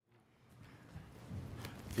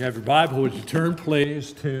You have your Bible, would you turn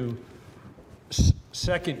please to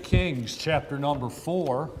 2 Kings chapter number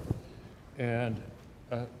 4. And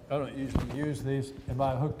I don't usually use these. Am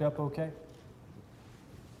I hooked up okay?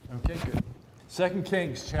 Okay, good. 2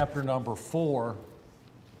 Kings chapter number 4.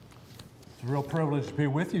 It's a real privilege to be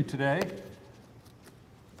with you today.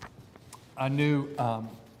 I knew Dr.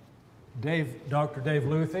 Dave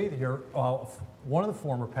Luthi, one of the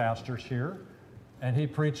former pastors here, and he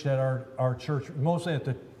preached at our church, mostly at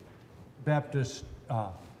the Baptist,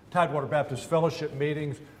 Tidewater Baptist Fellowship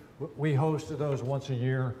meetings. We hosted those once a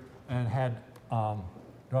year and had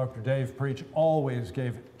Dr. Dave preach. Always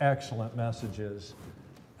gave excellent messages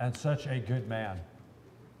and such a good man.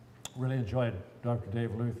 Really enjoyed Dr.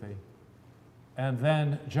 Dave Luthi. And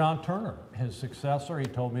then John Turner, his successor, he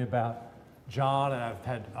told me about John, and I've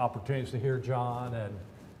had opportunities to hear John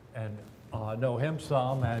and know him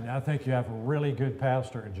some, and I think you have a really good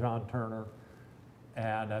pastor in John Turner,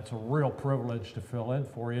 and that's a real privilege to fill in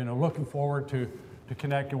for you. Looking forward to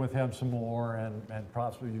connecting with him some more, and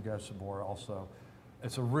possibly you guys some more also.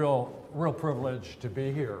 It's a real privilege to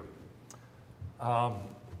be here.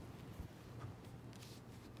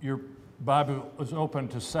 Your Bible was open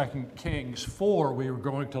to 2 Kings 4. We were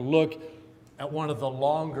going to look at one of the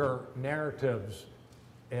longer narratives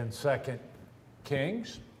in 2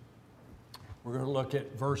 Kings. We're going to look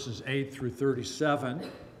at verses 8 through 37.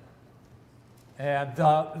 And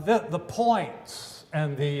the points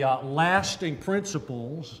and the lasting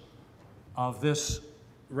principles of this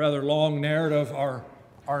rather long narrative are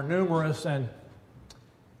numerous. And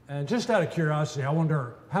just out of curiosity, I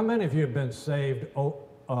wonder, how many of you have been saved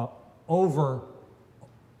over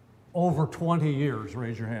 20 years?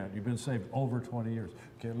 Raise your hand. You've been saved over 20 years.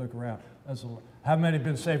 Okay, look around. That's a lot. How many have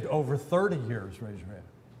been saved over 30 years? Raise your hand.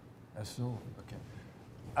 That's still, okay.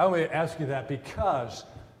 I only ask you that because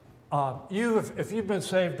if you've been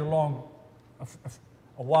saved a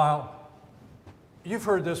while, you've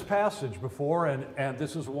heard this passage before, and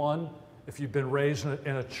this is one, if you've been raised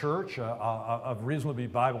in a church, a reasonably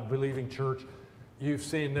Bible-believing church, you've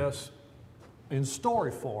seen this in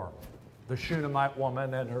story form, the Shunammite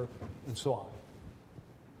woman and so on.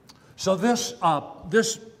 So this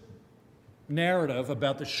narrative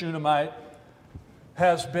about the Shunammite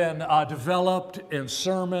has been developed in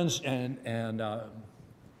sermons and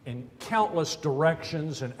in countless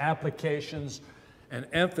directions and applications and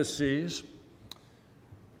emphases.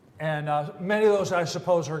 And many of those, I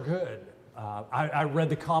suppose, are good. I read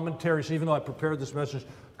the commentaries, even though I prepared this message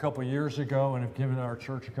a couple of years ago and have given it to our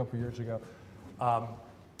church a couple of years ago.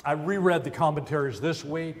 I reread the commentaries this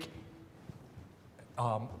week,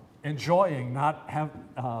 enjoying not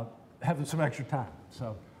having some extra time.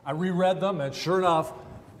 So I reread them, and sure enough,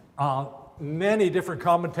 many different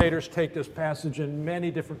commentators take this passage in many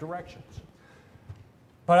different directions.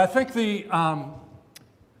 But I think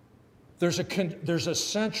there's a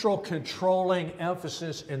central controlling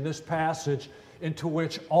emphasis in this passage into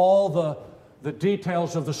which all the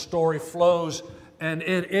details of the story flows, and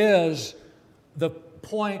it is the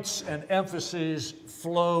points and emphases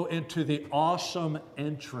flow into the awesome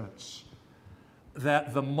entrance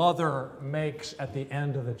that the mother makes at the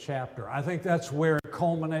end of the chapter. I think that's where it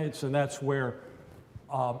culminates, and that's where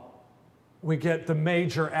we get the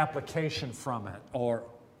major application from it, or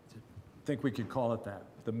I think we could call it that,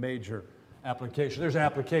 the major application. There's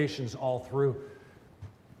applications all through.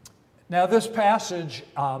 Now this passage,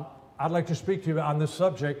 I'd like to speak to you on this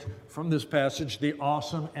subject from this passage, the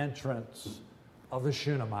awesome entrance of the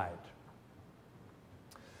Shunammite.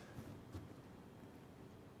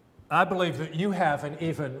 I believe that you have an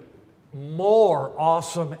even more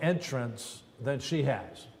awesome entrance than she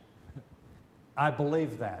has. I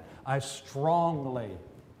believe that. I strongly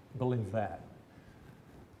believe that.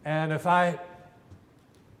 And if I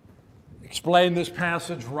explain this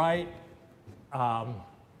passage right, and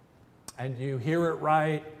you hear it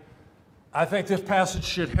right, I think this passage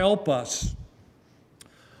should help us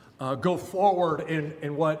go forward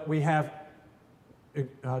in what we have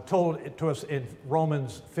told to us in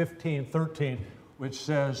Romans 15:13, which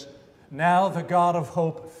says, "Now the God of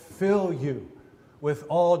hope fill you with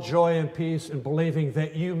all joy and peace in believing,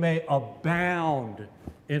 that you may abound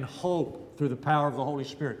in hope through the power of the Holy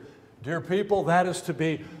Spirit." Dear people, that is to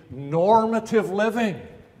be normative living,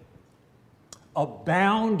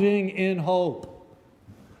 abounding in hope,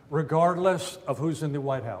 regardless of who's in the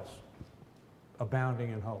White House,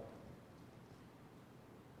 abounding in hope.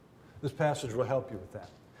 This passage will help you with that.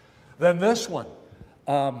 Then this one,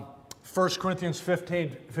 1 Corinthians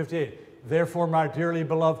 15:58. "Therefore, my dearly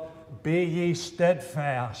beloved, be ye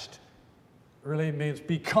steadfast." Really means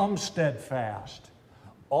become steadfast,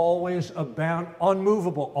 always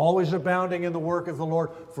unmovable, always abounding in the work of the Lord,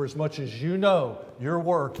 for as much as you know your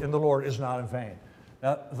work in the Lord is not in vain.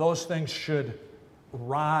 Now, those things should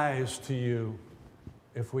rise to you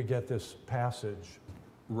if we get this passage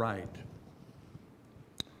right.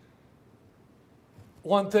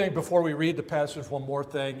 One thing before we read the passage, one more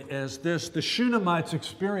thing, is this: the Shunammite's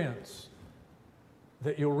experience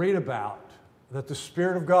that you'll read about, that the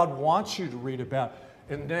Spirit of God wants you to read about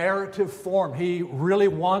in narrative form. He really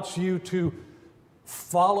wants you to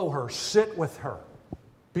follow her, sit with her,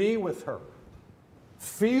 be with her,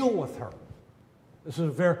 feel with her. This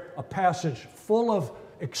is a passage full of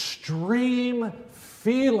extreme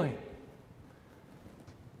feeling.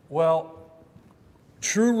 Well,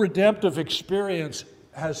 true redemptive experience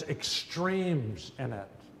has extremes in it.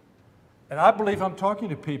 And I believe I'm talking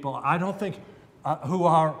to people, I don't think, who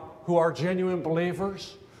are genuine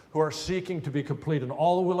believers, who are seeking to be complete in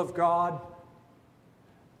all the will of God.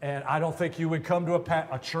 And I don't think you would come to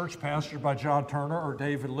a church pastored by John Turner or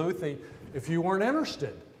David Luthi if you weren't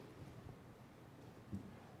interested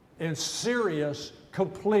in serious,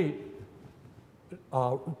 complete,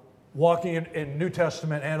 walking in New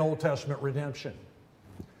Testament and Old Testament redemption.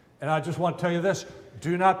 And I just want to tell you this: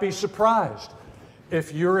 do not be surprised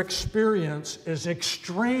if your experience is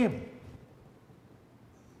extreme.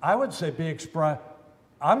 I would say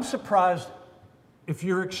I'm surprised if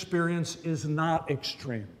your experience is not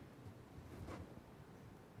extreme.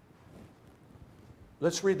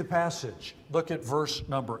 Let's read the passage. Look at verse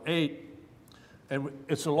number 8. And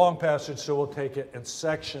it's a long passage, so we'll take it in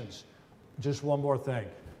sections. Just one more thing.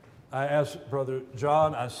 I asked Brother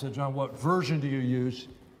John, I said, John, what version do you use?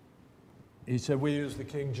 He said, we use the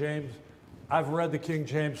King James. I've read the King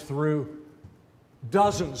James through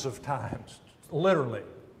dozens of times, literally,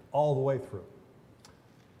 all the way through.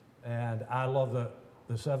 And I love the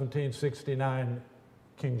 1769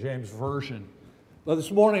 King James Version. But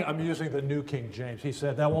this morning, I'm using the New King James. He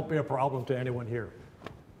said, that won't be a problem to anyone here.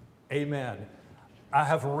 Amen. I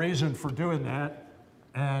have a reason for doing that,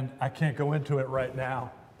 and I can't go into it right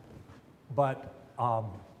now. But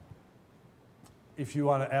if you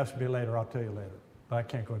want to ask me later, I'll tell you later. But I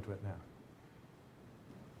can't go into it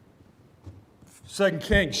now. 2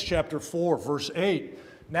 Kings chapter 4, verse 8.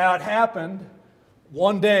 Now it happened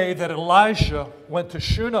one day that Elisha went to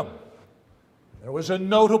Shunem. There was a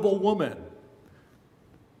notable woman,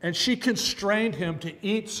 and she constrained him to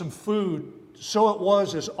eat some food. So it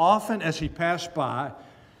was, as often as he passed by,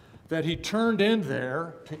 that he turned in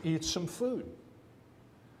there to eat some food.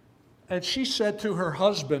 And she said to her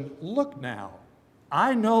husband, look now,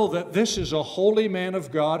 I know that this is a holy man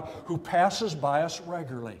of God who passes by us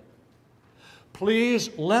regularly.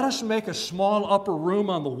 Please let us make a small upper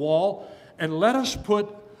room on the wall, and let us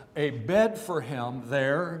put a bed for him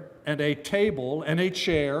there, and a table, and a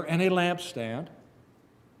chair, and a lampstand.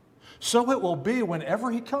 So it will be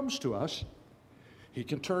whenever he comes to us, he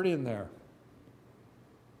can turn in there.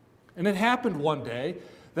 And it happened one day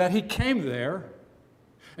that he came there,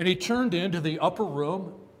 and he turned into the upper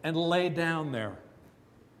room and lay down there.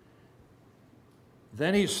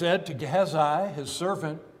 Then he said to Gehazi, his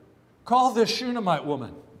servant, call this Shunammite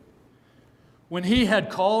woman. When he had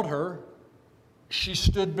called her, she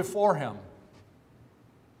stood before him.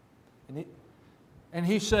 And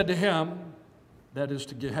he said to him, that is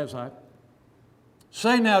to Gehazi,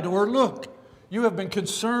 say now to her, look, you have been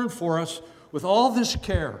concerned for us with all this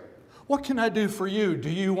care. What can I do for you? Do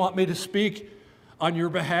you want me to speak on your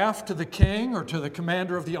behalf to the king or to the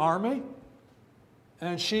commander of the army?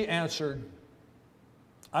 And she answered,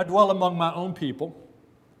 I dwell among my own people.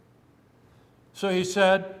 So he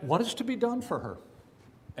said, what is to be done for her?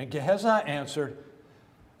 And Gehazi answered,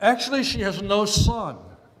 actually, she has no son,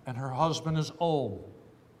 and her husband is old.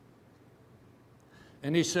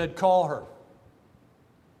 And he said, call her.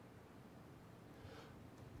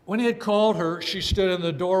 When he had called her, she stood in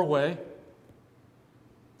the doorway.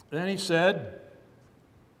 Then he said,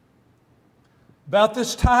 about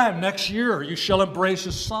this time next year, you shall embrace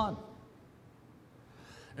a son.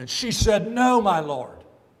 And she said, no, my Lord.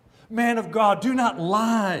 Man of God, do not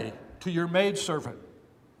lie to your maidservant.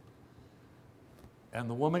 And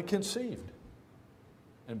the woman conceived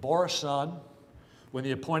and bore a son when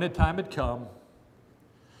the appointed time had come,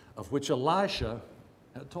 of which Elisha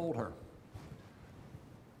had told her.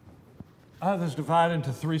 I have this divided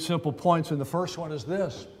into three simple points, and the first one is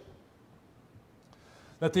this: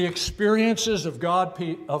 that the experiences of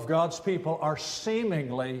God's people are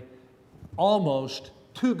seemingly almost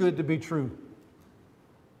too good to be true.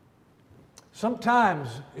 Sometimes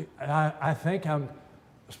I think I'm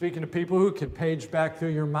speaking to people who can page back through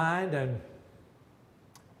your mind, and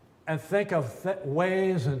and think of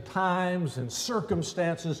ways and times and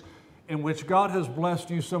circumstances in which God has blessed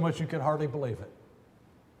you so much you can hardly believe it.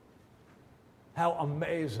 How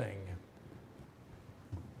amazing.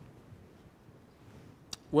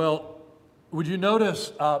 Well, would you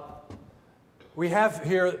notice we have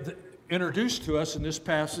here introduced to us in this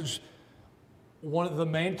passage one of the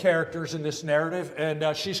main characters in this narrative,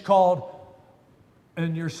 and she's called,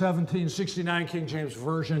 in your 1769 King James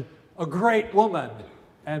Version, a great woman.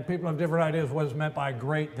 And people have different ideas what is meant by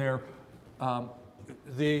great there.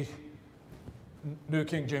 The New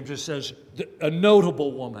King James just says a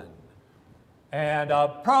notable woman. And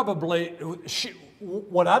probably,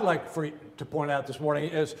 what I'd like to point out this morning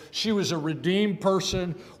is she was a redeemed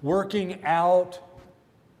person working out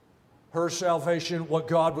her salvation, what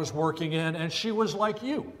God was working in, and she was like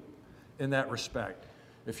you in that respect.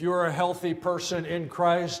 If you're a healthy person in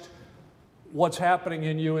Christ, what's happening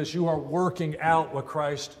in you is you are working out what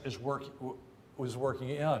Christ was working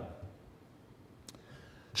in.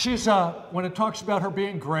 She's, when it talks about her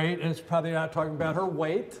being great, it's probably not talking about her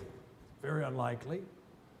weight, very unlikely,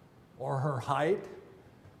 or her height.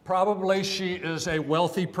 Probably she is a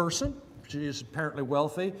wealthy person. She is apparently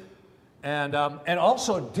wealthy, and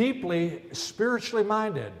also deeply spiritually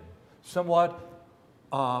minded, somewhat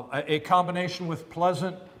a combination with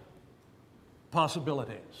pleasant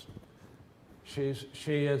possibilities.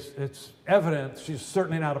 It's evident she's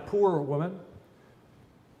certainly not a poor woman,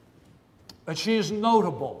 but she is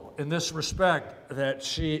notable in this respect that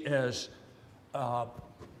she is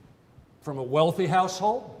from a wealthy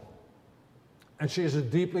household, and she is a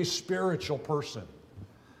deeply spiritual person.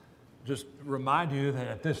 Just remind you that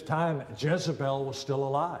at this time, Jezebel was still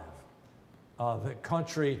alive. The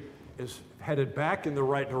country is headed back in the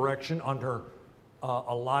right direction under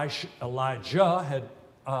Elijah had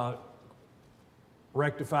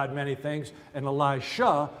rectified many things, and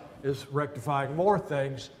Elisha is rectifying more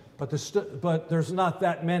things, but there's not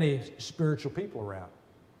that many spiritual people around.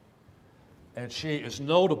 And she is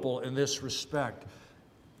notable in this respect.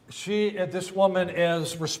 This woman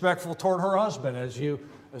is respectful toward her husband.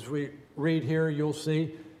 As we read here, you'll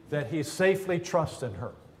see that he safely trusts in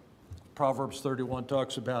her. Proverbs 31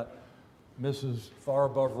 talks about Mrs. Far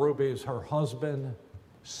Above Rubies, her husband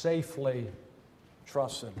safely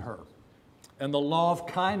trusts in her. And the law of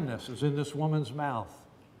kindness is in this woman's mouth.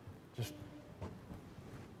 Just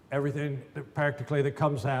everything practically that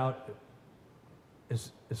comes out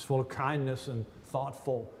is full of kindness and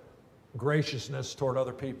thoughtful graciousness toward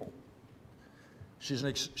other people.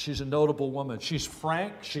 She's a notable woman. She's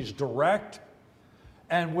frank, she's direct.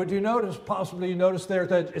 And would you notice, possibly you notice there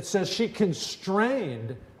that it says she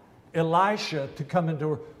constrained Elisha to come into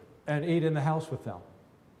her and eat in the house with them.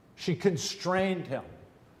 She constrained him,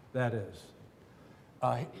 that is.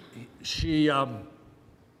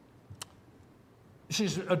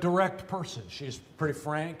 She's a direct person. She's pretty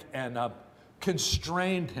frank and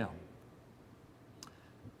constrained him.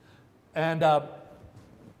 And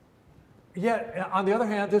yet, on the other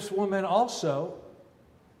hand, this woman also,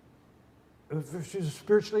 she's a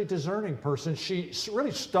spiritually discerning person. She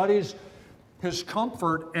really studies his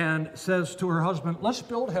comfort and says to her husband, let's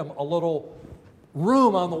build him a little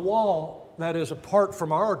room on the wall that is apart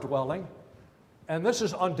from our dwelling. And this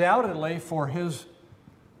is undoubtedly for his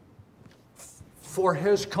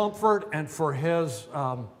comfort and for his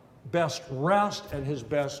best rest and his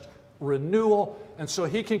best renewal. And so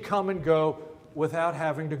he can come and go without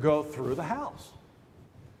having to go through the house.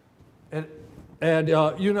 And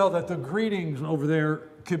you know that the greetings over there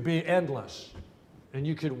could be endless. And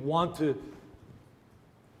you could want to,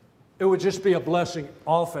 it would just be a blessing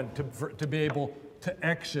often to be able to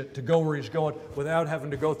exit, to go where he's going without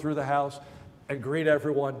having to go through the house and greet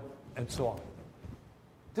everyone and so on.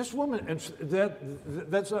 This woman, and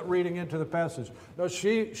that's not reading into the passage. No,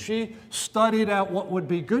 she studied out what would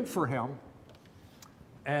be good for him,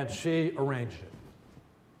 and she arranged it.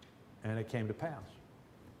 And it came to pass.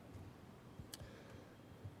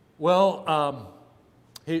 Well,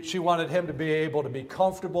 she wanted him to be able to be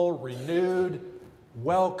comfortable, renewed,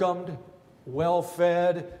 welcomed,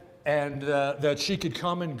 well-fed, and that she could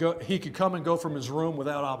come and go. He could come and go from his room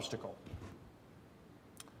without obstacle.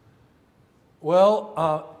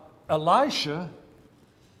 Well, Elisha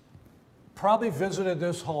probably visited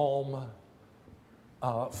this home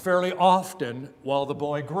fairly often while the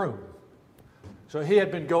boy grew. So he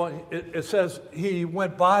had been going, it says he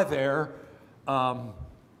went by there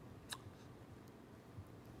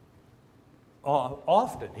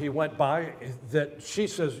often. He went by, that she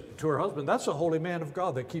says to her husband, that's a holy man of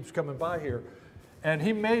God that keeps coming by here. And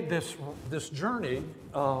he made this journey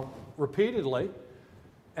repeatedly,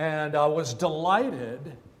 and was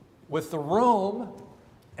delighted with the room,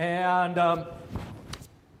 and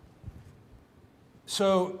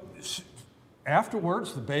so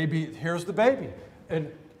afterwards, here's the baby. And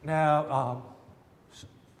now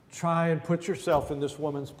try and put yourself in this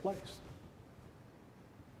woman's place.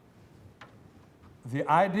 The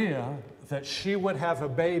idea that she would have a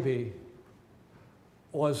baby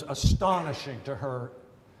was astonishing to her.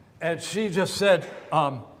 And she just said,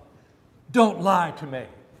 don't lie to me.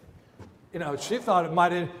 You know, she thought it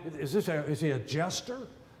might, is he a jester?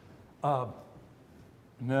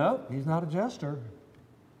 No, he's not a jester.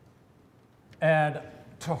 And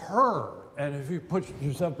to her, and if you put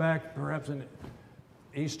yourself back perhaps in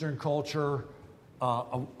Eastern culture,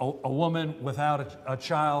 a woman without a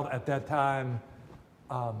child at that time,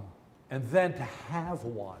 and then to have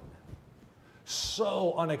one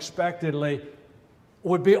so unexpectedly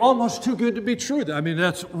would be almost too good to be true. I mean,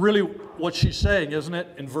 that's really what she's saying, isn't it,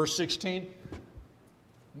 in verse 16?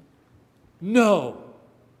 No,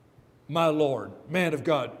 my Lord, man of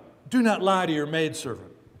God, do not lie to your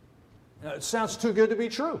maidservant. Now, it sounds too good to be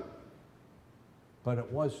true, but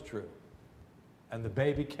it was true. And the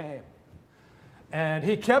baby came. And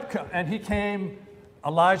he came,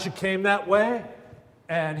 Elijah came that way,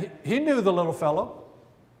 and he knew the little fellow.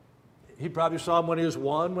 He probably saw him when he was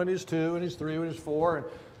 1, when he was 2, when he was 3, when he was 4. And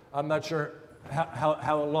I'm not sure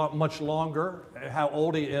much longer, how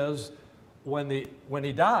old he is when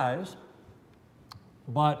he dies.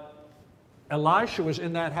 But Elisha was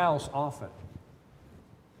in that house often.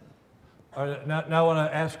 Now I want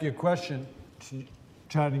to ask you a question to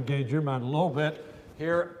try to engage your mind a little bit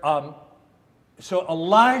here. So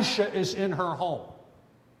Elisha is in her home.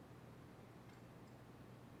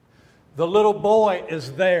 The little boy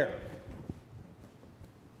is there.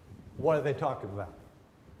 What are they talking about?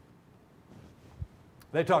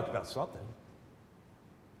 They talked about something.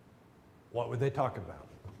 What were they talking about?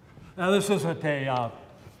 Now, this isn't a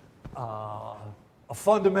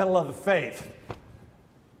fundamental of the faith.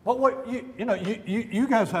 But what you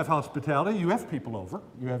guys have hospitality. You have people over.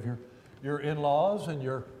 You have your in-laws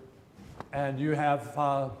and you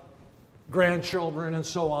have grandchildren and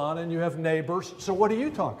so on, and you have neighbors. So what do you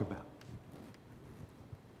talk about?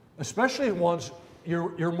 Especially ones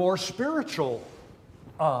your more spiritual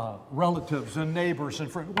relatives and neighbors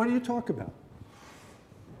and friends. What do you talk about?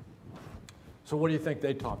 So what do you think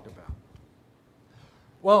they talked about?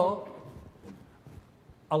 Well,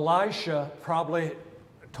 Elisha probably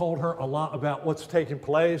told her a lot about what's taking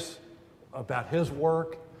place, about his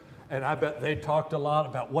work, and I bet they talked a lot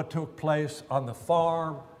about what took place on the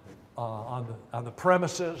farm, on the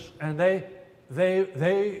premises, and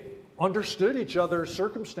they understood each other's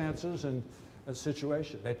circumstances and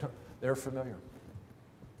situation. They're familiar.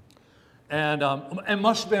 And it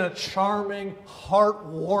must have been a charming,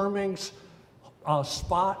 heartwarming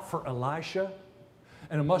spot for Elisha.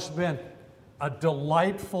 And it must have been a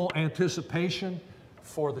delightful anticipation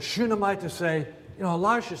for the Shunammite to say, you know,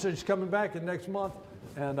 Elisha said he's coming back in next month,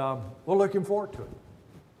 and we're looking forward to it.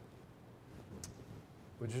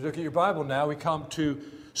 Would you look at your Bible now? We come to,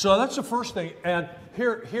 so that's the first thing. And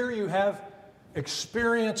here you have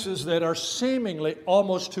experiences that are seemingly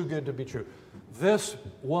almost too good to be true. This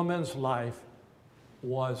woman's life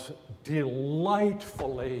was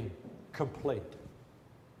delightfully complete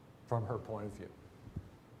from her point of view.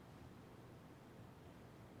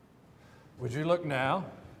 Would you look now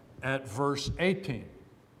at verse 18?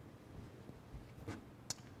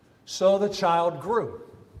 So the child grew.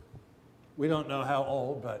 We don't know how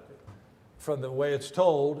old, but from the way it's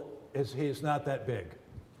told, he's not that big.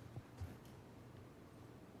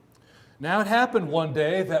 Now it happened one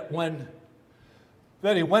day that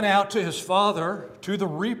he went out to his father, to the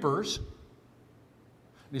reapers, and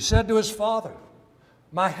he said to his father,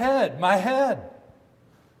 my head, my head.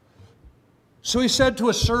 So he said to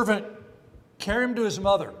a servant, carry him to his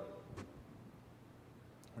mother.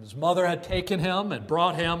 When his mother had taken him and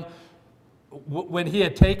brought him, when he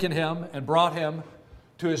had taken him and brought him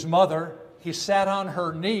to his mother, he sat on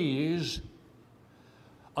her knees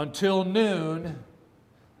until noon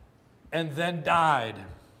and then died.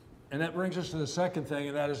 And that brings us to the second thing,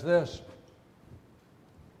 and that is this.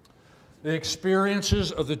 The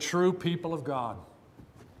experiences of the true people of God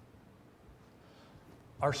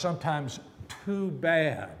are sometimes too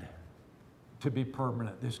bad to be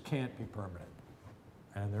permanent. This can't be permanent.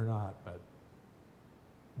 And they're not.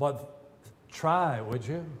 But try, would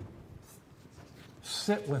you?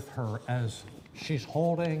 Sit with her as she's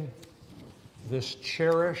holding this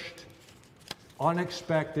cherished,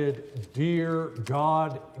 unexpected, dear,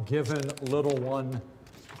 God-given little one,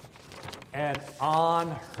 and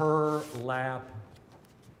on her lap,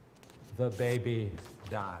 the baby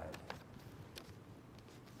died.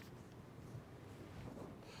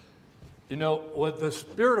 You know, with the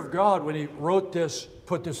Spirit of God, when he wrote this,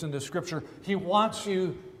 put this into Scripture, he wants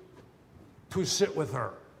you to sit with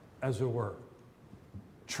her, as it were.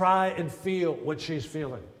 Try and feel what she's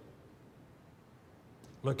feeling.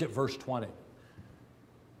 Look at verse 20.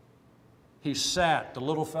 He sat, the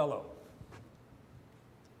little fellow,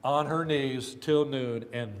 on her knees till noon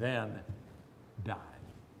and then died.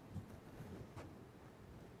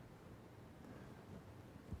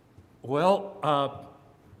 Well,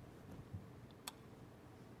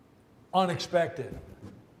 unexpected.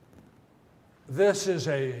 This is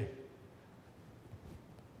a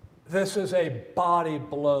body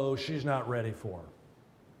blow she's not ready for.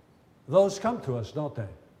 Those come to us, don't they?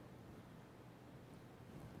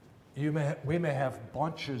 We may have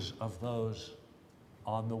bunches of those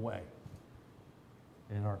on the way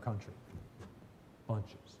in our country.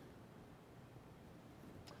 Bunches.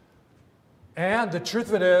 And the truth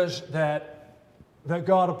of it is that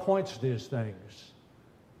God appoints these things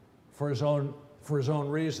for his own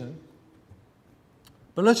reason.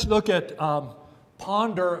 But let's look at,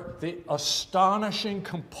 ponder the astonishing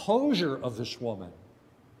composure of this woman.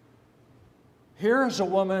 Here is a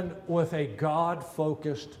woman with a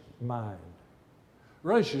God-focused mind.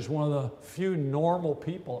 Really, she's one of the few normal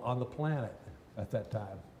people on the planet at that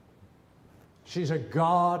time. She's a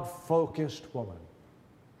God-focused woman.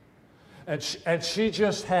 And she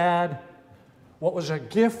just had what was a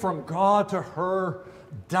gift from God to her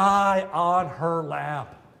die on her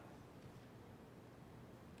lap.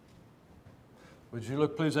 Would you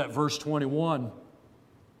look, please, at verse 21?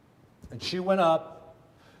 And she went up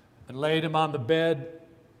and laid him on the bed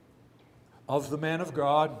of the man of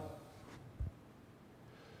God,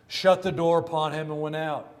 shut the door upon him, and went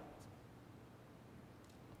out.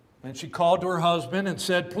 And she called to her husband and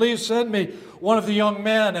said, "Please send me one of the young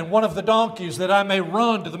men and one of the donkeys, that I may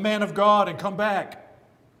run to the man of God and come back."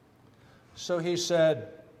 So he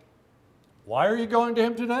said, "Why are you going to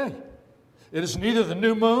him today? It is neither the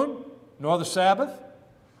new moon nor the Sabbath."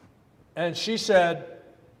 And she said,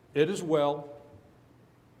 "It is well."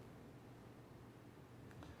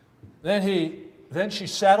 Then she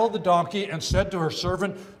saddled the donkey and said to her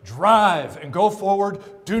servant, "Drive and go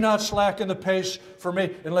forward. Do not slacken the pace for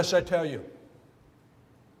me unless I tell you."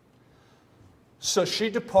 So she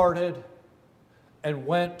departed and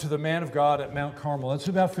went to the man of God at Mount Carmel. It's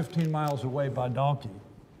about 15 miles away by donkey.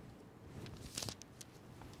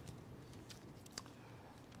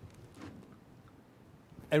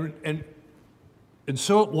 And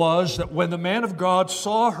so it was that when the man of God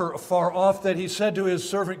saw her afar off, that he said to his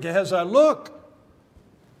servant Gehazi, "Look,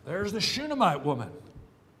 there's the Shunammite woman.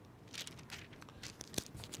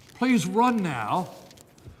 Please run now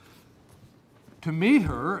to meet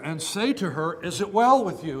her and say to her, 'Is it well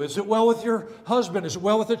with you? Is it well with your husband? Is it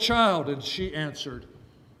well with the child?' And she answered,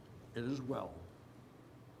 'It is well.'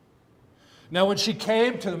 Now when she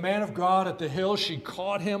came to the man of God at the hill, she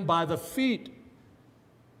caught him by the feet.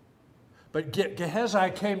 But Gehazi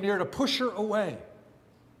came near to push her away.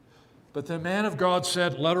 But the man of God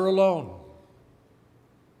said, 'Let her alone,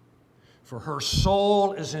 for her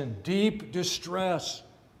soul is in deep distress,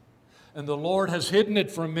 and the Lord has hidden it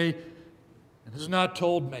from me and has not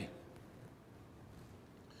told me.'"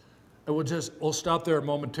 And we'll stop there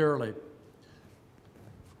momentarily.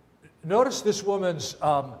 Notice this woman's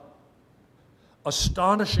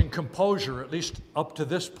astonishing composure, at least up to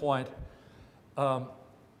this point.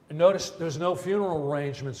 Notice there's no funeral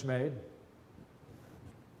arrangements made,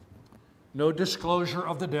 no disclosure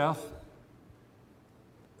of the death.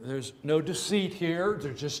 There's no deceit here.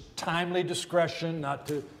 There's just timely discretion not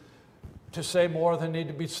to say more than need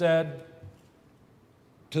to be said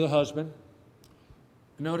to the husband.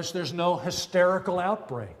 Notice there's no hysterical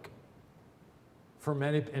outbreak.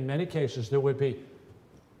 In many cases, there would be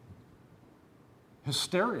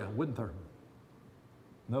hysteria, wouldn't there?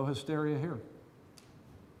 No hysteria here.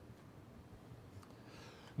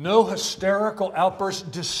 No hysterical outburst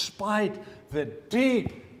despite the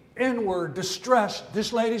deep inward distress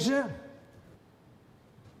this lady's in.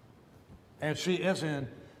 And she is in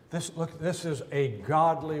this. Look, this is a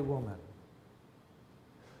godly woman.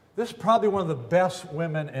 This is probably one of the best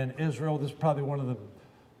women in Israel. This is probably one of the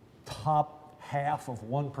top half of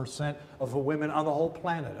 1% of the women on the whole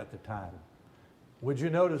planet at the time. Would you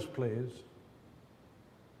notice, please?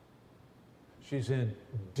 She's in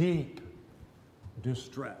deep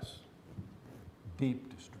distress.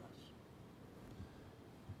 Deep distress.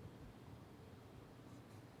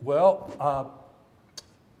 Well,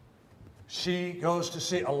 she goes to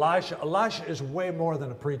see Elisha. Elisha is way more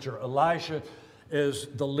than a preacher. Elisha is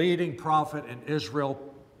the leading prophet in Israel.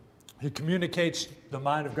 He communicates the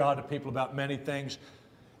mind of God to people about many things.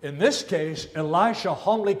 In this case, Elisha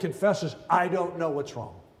humbly confesses, I don't know what's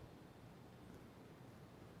wrong.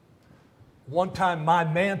 One time I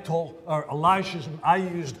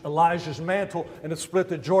used Elijah's mantle and it split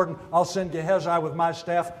the Jordan. I'll send Gehazi with my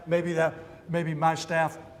staff. Maybe my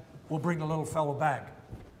staff will bring the little fellow back.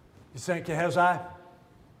 You sent Gehazi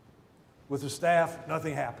with the staff,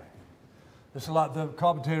 nothing happened. There's a lot, the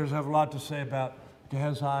commentators have a lot to say about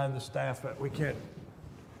Gehazi and the staff, but we can't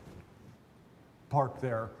park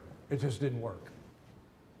there. It just didn't work.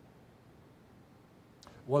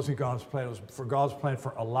 It wasn't God's plan. It was for God's plan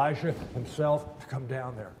for Elijah himself to come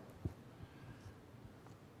down there.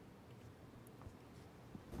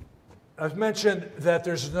 I've mentioned that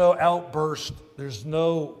there's no outburst, there's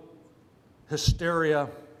no hysteria,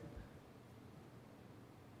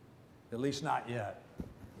 at least not yet.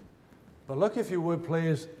 But look, if you would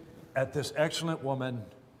please, at this excellent woman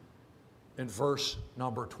in verse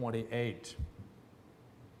number 28.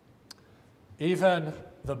 Even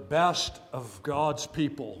the best of God's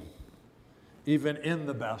people, even in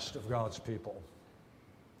the best of God's people,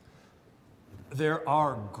 there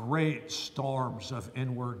are great storms of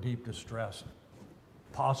inward deep distress.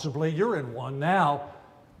 Possibly you're in one now.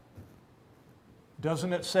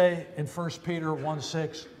 Doesn't it say in 1 Peter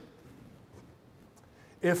 1:6,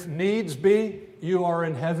 if needs be, you are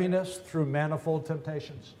in heaviness through manifold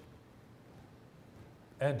temptations?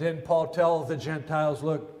 And didn't Paul tell the Gentiles,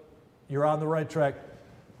 look, you're on the right track,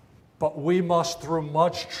 but we must through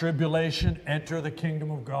much tribulation enter the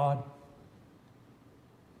kingdom of God?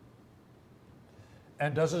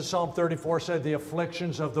 And doesn't Psalm 34 say the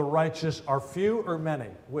afflictions of the righteous are few or many?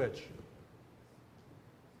 Which?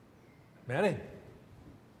 Many.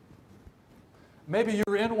 Maybe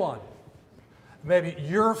you're in one. Maybe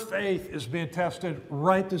your faith is being tested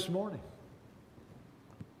right this morning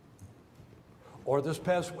or this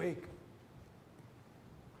past week.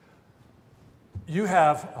 You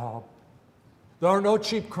have, there are no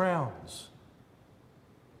cheap crowns.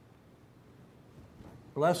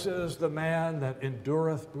 Blessed is the man that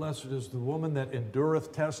endureth, blessed is the woman that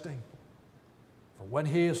endureth testing. For when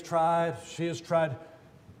he is tried, she is tried,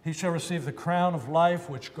 he shall receive the crown of life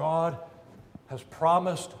which God has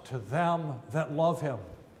promised to them that love him.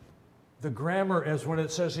 The grammar is when it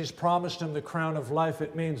says he's promised him the crown of life,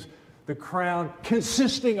 it means the crown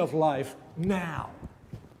consisting of life now.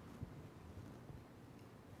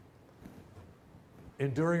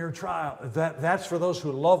 Endure your trial. That's for those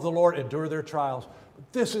who love the Lord, endure their trials.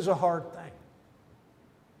 But this is a hard thing.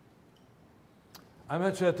 I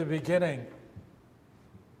mentioned at the beginning,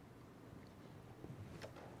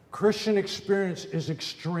 Christian experience is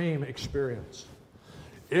extreme experience.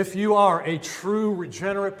 If you are a true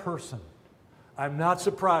regenerate person, I'm not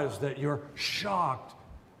surprised that you're shocked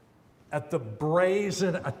at the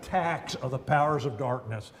brazen attacks of the powers of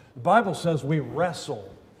darkness. The Bible says we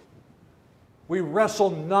wrestle. We wrestle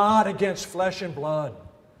not against flesh and blood,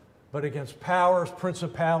 but against powers,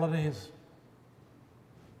 principalities.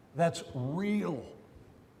 That's real.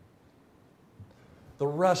 The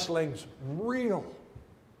wrestling's real.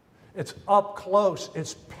 It's up close.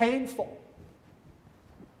 It's painful.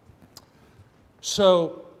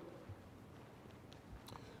 So,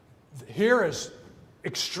 here is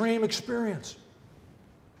extreme experience.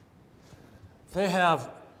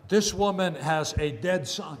 This woman has a dead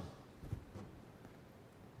son.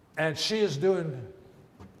 And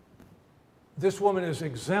this woman is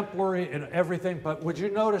exemplary in everything, but would you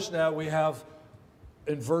notice now we have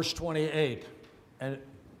in verse 28, and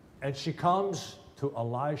she comes to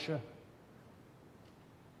Elisha,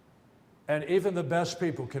 and even the best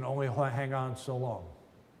people can only hang on so long.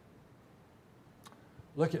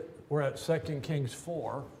 We're at 2 Kings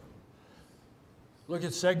 4. Look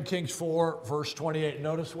at 2 Kings 4, verse 28.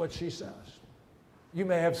 Notice what she says. You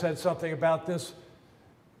may have said something about this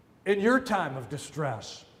in your time of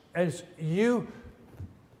distress, as you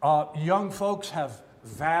young folks have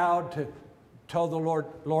vowed to tell the Lord,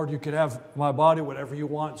 Lord, you could have my body, whatever you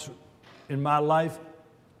want in my life.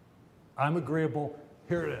 I'm agreeable.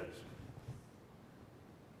 Here it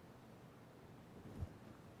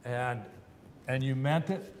is. And you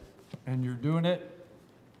meant it, and you're doing it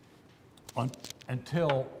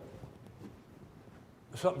until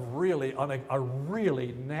something a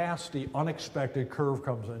really nasty, unexpected curve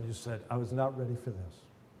comes in. You said, I was not ready for this.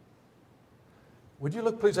 Would you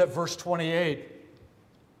look, please, at verse 28?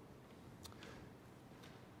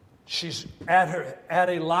 She's at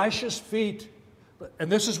Elisha's feet,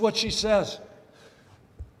 and this is what she says.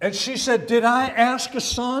 And she said, did I ask a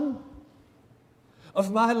son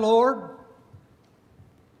of my Lord?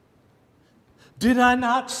 Did I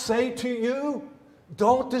not say to you,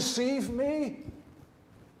 don't deceive me?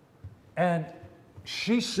 And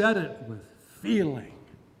she said it with feeling.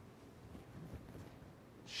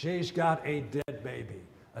 She's got a dead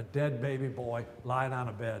baby boy lying on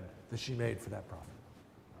a bed that she made for that prophet.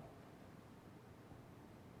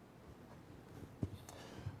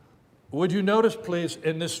 Would you notice, please,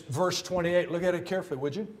 in this verse 28, look at it carefully,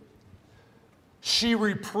 would you? She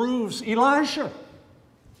reproves Elisha.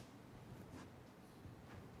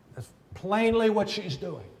 That's plainly what she's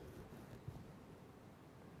doing.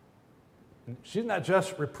 And she's not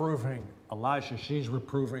just reproving Elisha, she's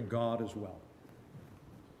reproving God as well.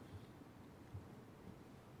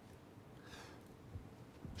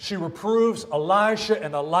 She reproves Elisha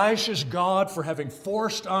and Elisha's God for having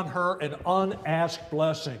forced on her an unasked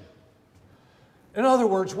blessing. In other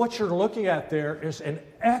words, what you're looking at there is an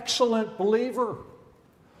excellent believer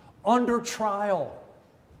under trial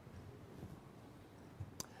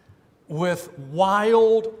with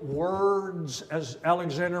wild words, as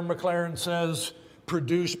Alexander McLaren says,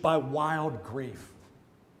 produced by wild grief.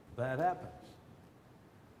 That happens.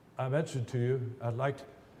 I mentioned to you, if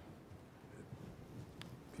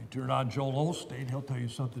you turn on Joel Osteen, he'll tell you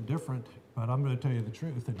something different, but I'm going to tell you the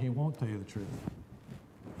truth, and he won't tell you the truth.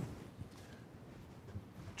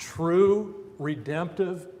 True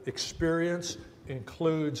redemptive experience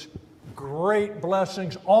includes great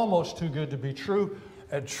blessings, almost too good to be true,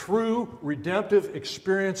 and true redemptive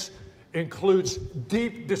experience includes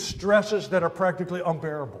deep distresses that are practically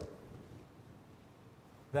unbearable.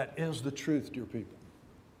 That is the truth, dear people.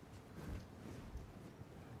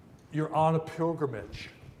 You're on a pilgrimage.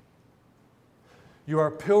 You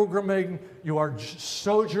are pilgriming, you are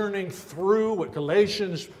sojourning through what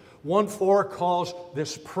Galatians 1:4 calls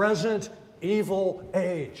this present evil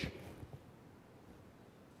age.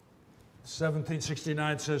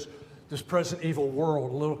 1769 says this present evil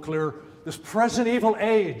world, a little clearer, this present evil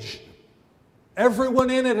age. Everyone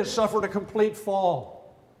in it has suffered a complete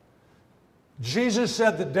fall. Jesus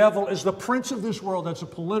said the devil is the prince of this world. That's a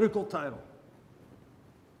political title.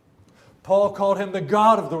 Paul called him the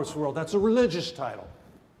God of this world. That's a religious title.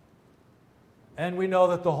 And we know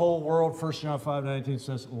that the whole world, 1 John 5:19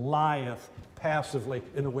 says, lieth passively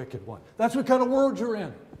in the wicked one. That's what kind of world you're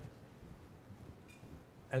in.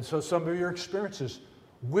 And so some of your experiences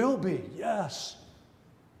will be, yes,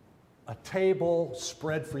 a table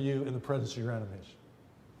spread for you in the presence of your enemies.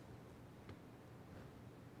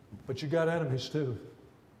 But you got enemies too.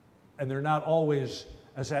 And they're not always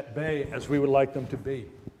as at bay as we would like them to be.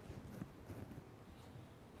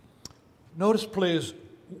 Notice, please,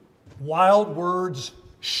 wild words,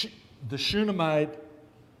 the Shunammite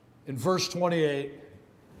in verse 28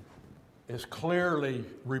 is clearly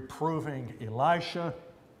reproving Elisha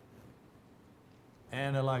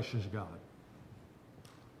and Elisha's God.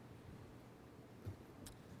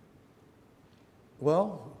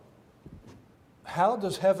 Well, how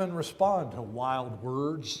does heaven respond to wild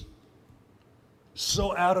words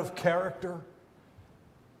so out of character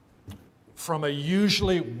from a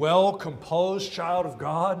usually well-composed child of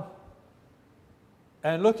God?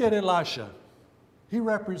 And look at Elisha. He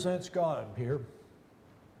represents God here.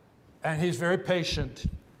 And he's very patient.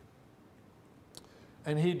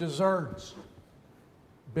 And he discerns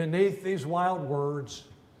beneath these wild words,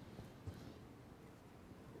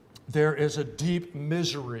 there is a deep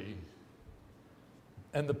misery.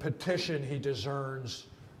 And the petition he discerns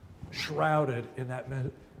shrouded in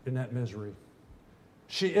that misery.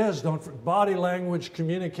 She is, body language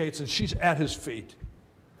communicates that she's at his feet.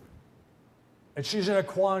 And she's in a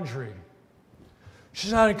quandary.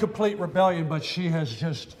 She's not in complete rebellion, but she has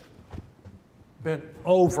just been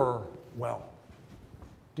overwhelmed.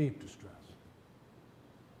 Deep distress.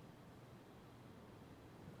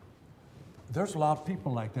 There's a lot of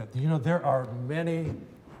people like that. You know, there are many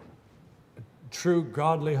true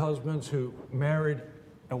godly husbands who married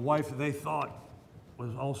a wife they thought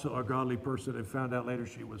was also a godly person and found out later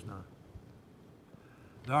she was not.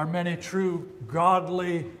 There are many true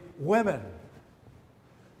godly women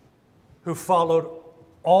who followed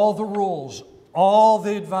all the rules, all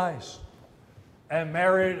the advice, and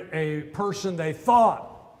married a person they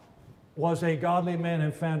thought was a godly man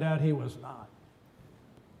and found out he was not.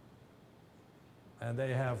 And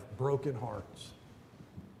they have broken hearts.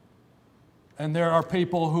 And there are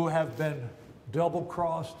people who have been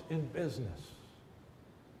double-crossed in business.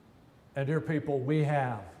 And dear people, we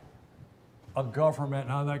have a government,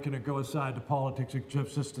 and I'm not going to go aside to politics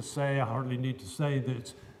except just to say, I hardly need to say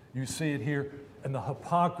that you see it here, and the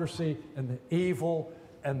hypocrisy and the evil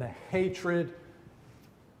and the hatred,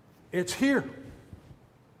 it's here.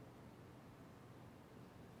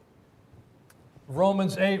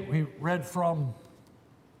 Romans 8, we read from.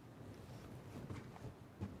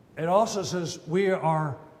 it also says we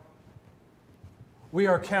are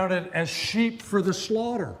counted as sheep for the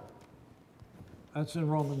slaughter. That's in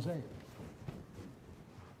Romans 8.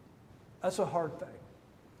 That's a hard thing.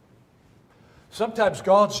 Sometimes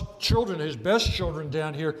God's children, his best children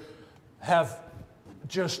down here, have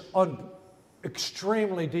just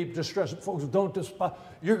extremely deep distress. Folks, don't despise.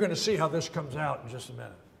 You're going to see how this comes out in just a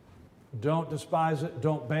minute. Don't despise it.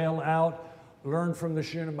 Don't bail out. Learn from the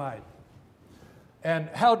Shunammite. And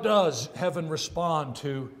how does heaven respond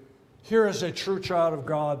to, here is a true child of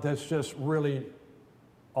God that's just really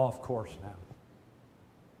off course now?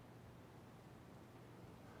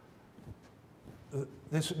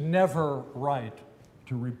 It's never right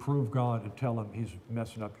to reprove God and tell him he's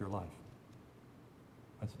messing up your life.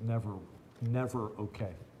 That's never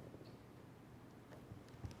okay.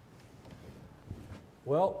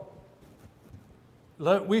 Well,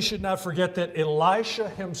 we should not forget that Elisha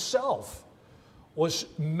himself was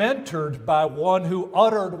mentored by one who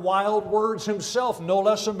uttered wild words himself, no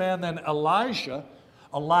less a man than Elijah,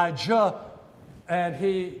 and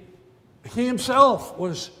he himself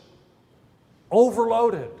was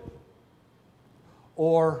overloaded,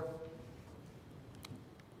 or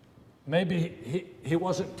maybe he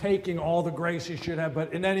wasn't taking all the grace he should have,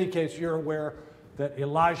 but in any case, you're aware that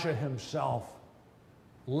Elijah himself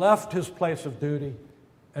left his place of duty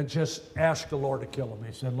and just asked the Lord to kill him.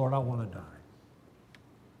 He said, Lord, I want to die.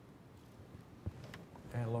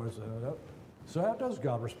 And the Lord said, oh. So how does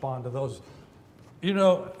God respond to those? You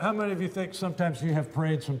know, how many of you think sometimes you have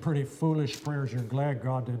prayed some pretty foolish prayers, you're glad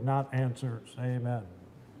God did not answer? Say amen. Amen.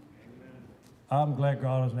 I'm glad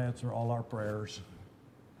God doesn't answer all our prayers.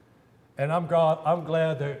 And I'm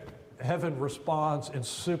glad that heaven responds in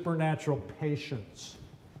supernatural patience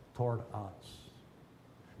toward us.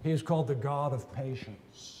 He's called the God of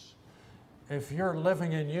patience. If you're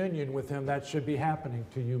living in union with him, that should be happening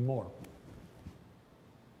to you more.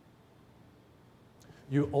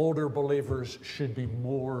 You older believers should be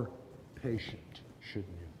more patient,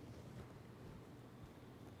 shouldn't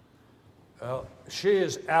you? She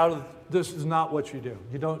is out of, this is not what you do.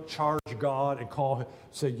 You don't charge God and call him,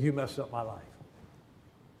 say, you messed up my life.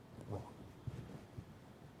 Wrong.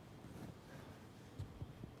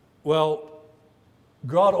 Well,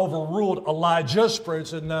 God overruled Elijah's prayer and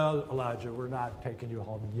said, no, Elijah, we're not taking you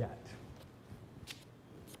home yet.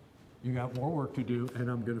 You got more work to do, and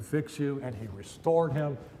I'm going to fix you. And he restored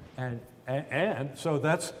him. And so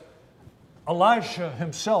that's, Elisha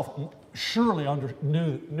himself surely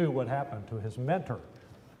knew what happened to his mentor,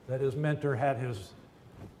 that his mentor had his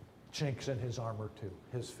chinks in his armor too,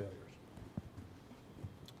 his failures.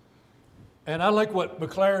 And I like what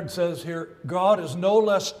McLaren says here, God is no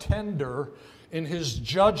less tender in his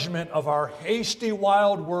judgment of our hasty,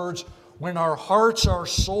 wild words when our hearts are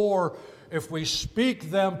sore, if we speak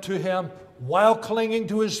them to him while clinging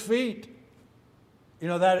to his feet. You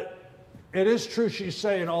know, that it is true she's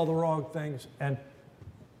saying all the wrong things, and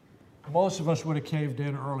most of us would have caved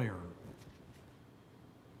in earlier.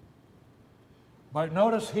 But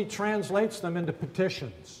notice he translates them into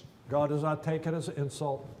petitions. God does not take it as an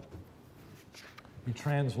insult. He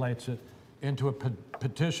translates it into a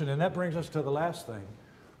petition. And that brings us to the last thing.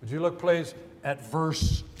 Would you look, please, at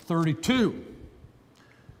verse 32.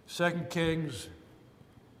 2 Kings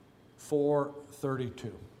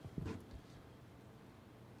 4:32.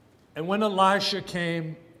 And when Elisha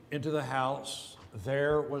came into the house,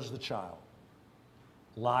 there was the child,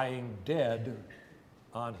 lying dead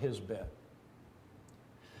on his bed.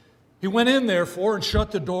 He went in, therefore, and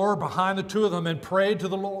shut the door behind the two of them and prayed to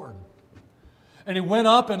the Lord. And he went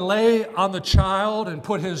up and lay on the child and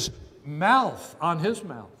put his mouth on his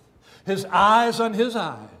mouth, his eyes on his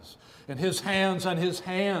eyes, and his hands on his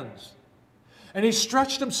hands. And he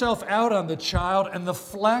stretched himself out on the child, and the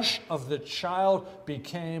flesh of the child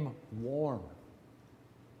became warm.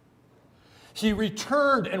 He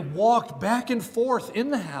returned and walked back and forth in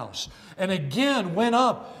the house, and again went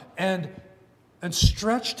up and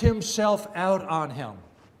stretched himself out on him.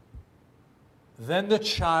 Then the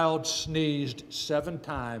child sneezed 7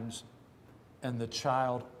 times, and the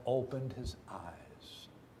child opened his eyes.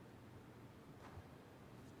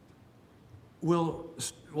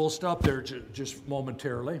 We'll stop there just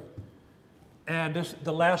momentarily. And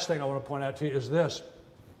the last thing I want to point out to you is this.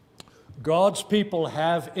 God's people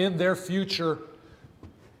have in their future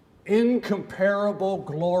incomparable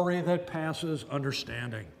glory that passes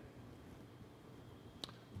understanding.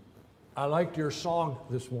 I liked your song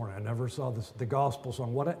this morning. I never saw the gospel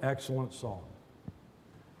song. What an excellent song.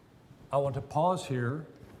 I want to pause here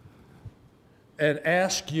and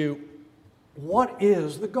ask you, what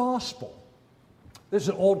is the gospel? This is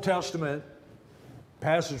an Old Testament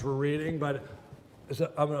passage we're reading, but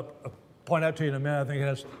I'm going to point out to you in a minute. I think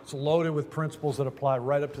it's loaded with principles that apply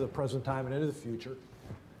right up to the present time and into the future.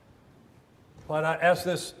 But I asked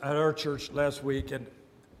this at our church last week, and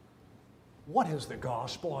what is the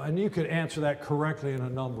gospel? And you could answer that correctly in a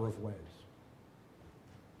number of ways.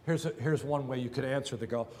 Here's one way you could answer the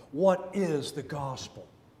gospel. What is the gospel?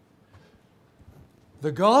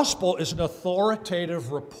 The gospel is an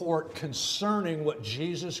authoritative report concerning what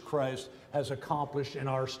Jesus Christ has accomplished in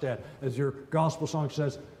our stead. As your gospel song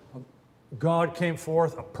says, God came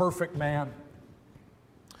forth, a perfect man,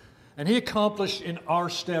 and he accomplished in our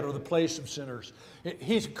stead, or the place of sinners.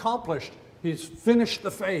 He's accomplished, he's finished the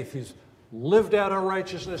faith, he's lived out our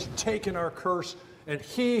righteousness, taken our curse, and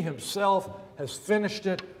he himself has finished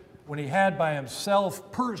it when he had by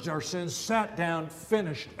himself purged our sins, sat down,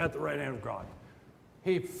 finished at the right hand of God.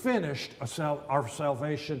 He finished our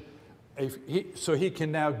salvation, so he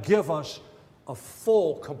can now give us a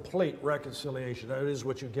full, complete reconciliation. That is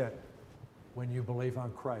what you get when you believe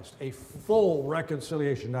on Christ. A full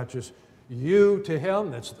reconciliation, not just you to him,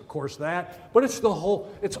 that's of course that, but it's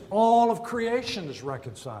all of creation is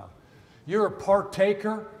reconciled. You're a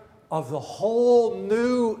partaker of the whole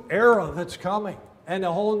new era that's coming, and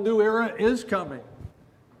the whole new era is coming.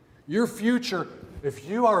 Your future, if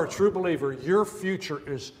you are a true believer, your future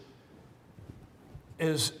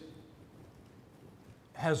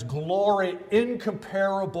has glory,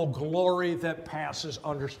 incomparable glory that passes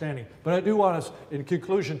understanding. But I do want us, in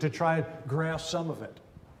conclusion, to try and grasp some of it.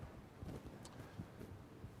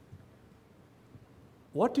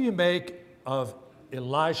 What do you make of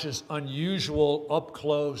Elisha's unusual,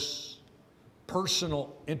 up-close,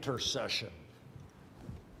 personal intercession?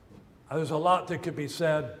 There's a lot that could be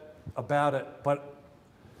said about it, but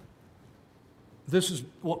this is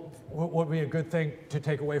what would be a good thing to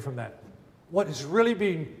take away from that. What is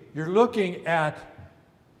really you're looking at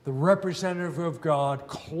the representative of God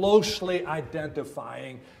closely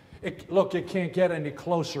identifying. Look, it can't get any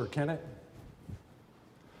closer, can it?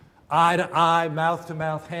 Eye to eye, mouth to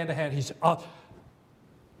mouth, hand to hand. He's up.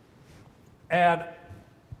 And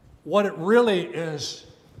what it really is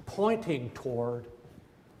pointing toward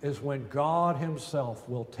is when God himself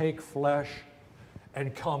will take flesh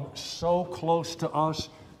and come so close to us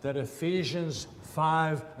that Ephesians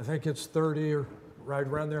 5, I think it's 30 or right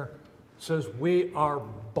around there, says we are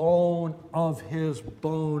bone of his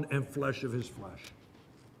bone and flesh of his flesh.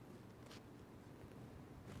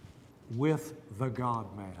 With the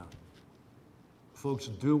God-man. Folks,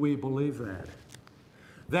 do we believe that?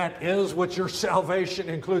 That is what your salvation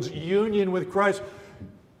includes, union with Christ.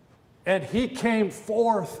 And he came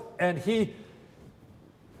forth, and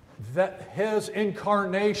that his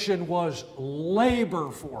incarnation was labor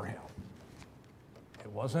for him.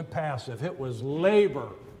 It wasn't passive, it was labor.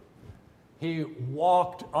 He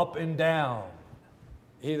walked up and down.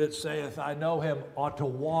 He that saith, I know him, ought to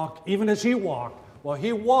walk, even as he walked. Well,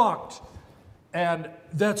 he walked, and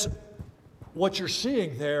that's what you're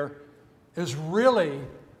seeing there is really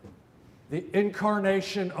the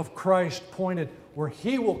incarnation of Christ pointed where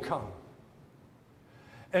he will come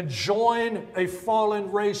and join a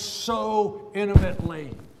fallen race so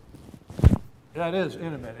intimately. That is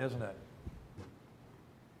intimate, isn't it?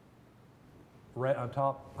 Right on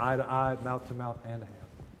top, eye to eye, mouth to mouth, hand to hand.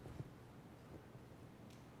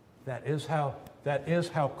 That is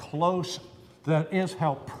how close, that is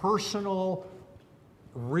how personal,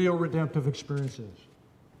 real redemptive experience is.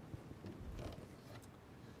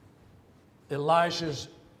 Elijah's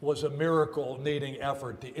was a miracle needing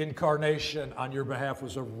effort. The incarnation on your behalf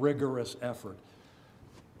was a rigorous effort.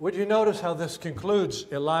 Would you notice how this concludes?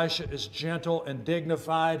 Elisha is gentle and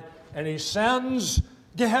dignified, and he sends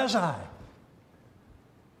Gehazi.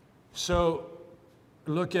 So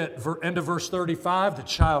look at end of verse 35. The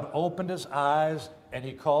child opened his eyes, and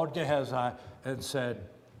he called Gehazi and said,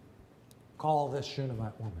 call this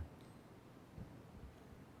Shunammite woman.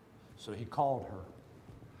 So he called her.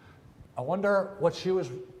 I wonder what she was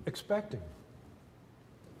expecting.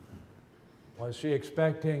 Was she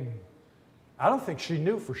expecting? I don't think she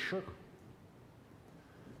knew for sure.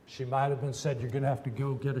 She might have been said, you're going to have to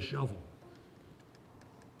go get a shovel.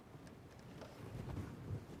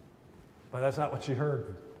 But that's not what she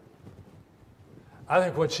heard. I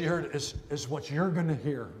think what she heard is what you're going to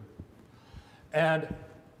hear. And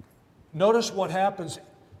notice what happens.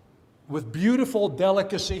 With beautiful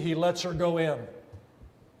delicacy, he lets her go in.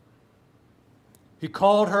 He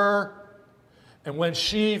called her, and when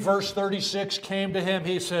she, verse 36, came to him,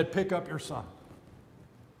 he said, pick up your son.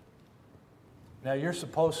 Now you're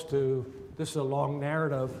supposed to, this is a long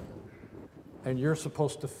narrative, and you're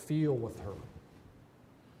supposed to feel with her.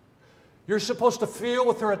 You're supposed to feel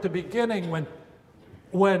with her at the beginning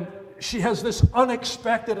when she has this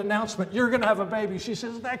unexpected announcement, you're going to have a baby. She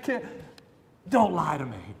says, that kid, don't lie to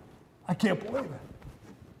me. I can't believe it.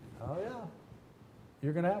 Oh, yeah.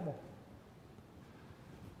 You're going to have one.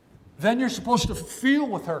 Then you're supposed to feel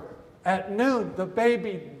with her at noon. The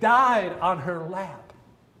baby died on her lap.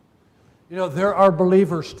 You know, there are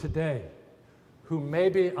believers today who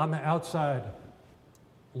maybe on the outside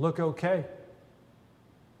look okay.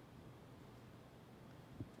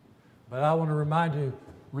 But I want to remind you,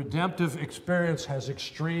 redemptive experience has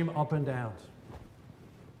extreme up and downs.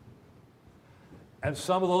 And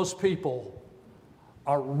some of those people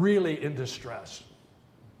are really in distress.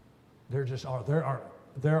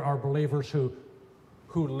 There are believers who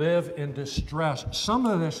live in distress. Some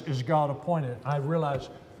of this is God appointed. I realize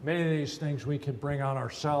many of these things we can bring on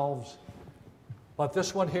ourselves, but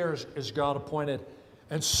this one here is God appointed.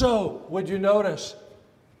 And so, would you notice,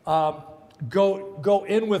 go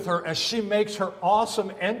in with her as she makes her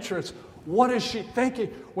awesome entrance. What is she thinking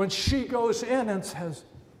when she goes in and says,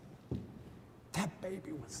 that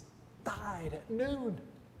baby died at noon,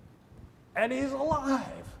 and he's alive?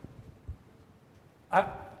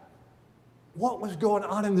 What was going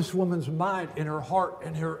on in this woman's mind, in her heart,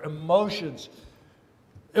 in her emotions?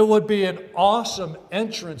 It would be an awesome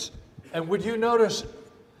entrance. And would you notice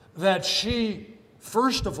that she,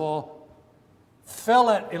 first of all, fell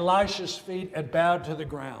at Elisha's feet and bowed to the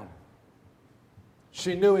ground?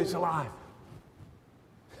 She knew he's alive.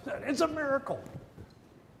 It's a miracle.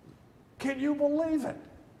 Can you believe it?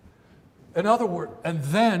 In other words, and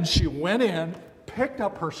then she went in, picked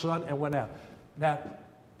up her son, and went out. Now,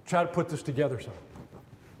 try to put this together, son.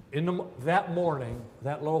 That morning,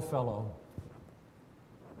 that little fellow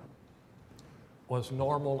was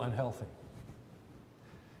normal and healthy.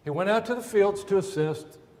 He went out to the fields to assist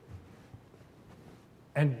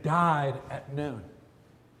and died at noon.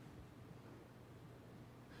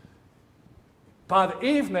 By the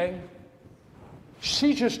evening,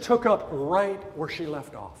 she just took up right where she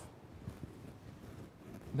left off.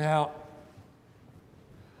 Now,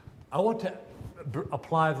 I want to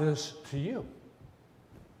apply this to you,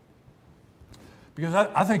 because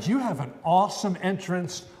I think you have an awesome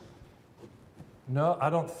entrance. No, I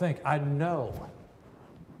don't think. I know.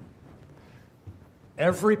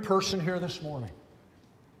 Every person here this morning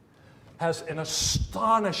has an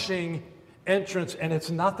astonishing entrance, and it's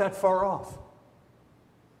not that far off.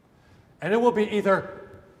 And it will be either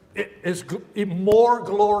it is more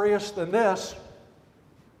glorious than this,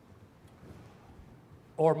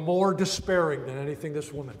 or more despairing than anything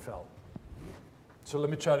this woman felt. So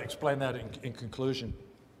let me try to explain that in conclusion.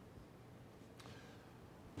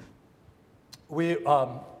 We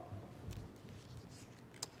have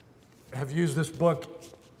used this book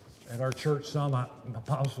at our church some.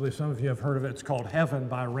 Possibly some of you have heard of it. It's called Heaven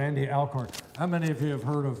by Randy Alcorn. How many of you have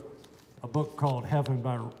heard of a book called Heaven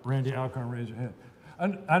by Randy Alcorn? Raise your hand.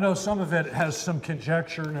 And I know some of it has some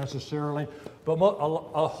conjecture necessarily, but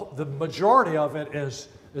the majority of it is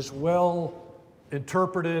well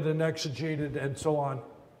interpreted and exegeted and so on.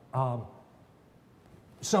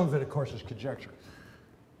 Some of it, of course, is conjecture.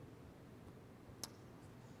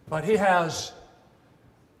 But he has,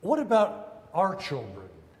 what about our children?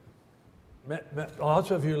 Lots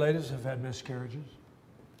of you ladies have had miscarriages.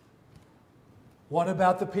 What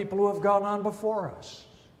about the people who have gone on before us?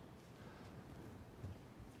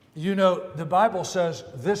 You know, the Bible says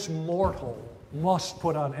this mortal must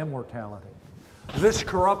put on immortality. This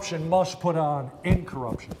corruption must put on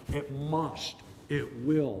incorruption. It must. It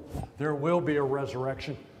will. There will be a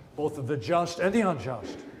resurrection, both of the just and the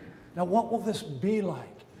unjust. Now, what will this be like?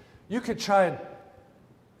 You could try and,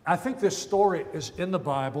 I think this story is in the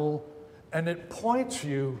Bible, and it points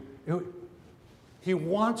you, he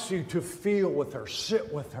wants you to feel with her,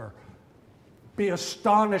 sit with her, be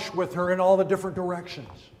astonished with her in all the different directions.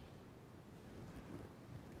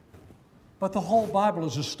 But the whole Bible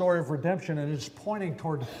is a story of redemption, and it's pointing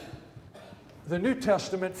toward the New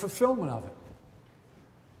Testament fulfillment of it.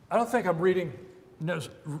 I don't think I'm reading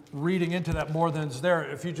into that more than is there.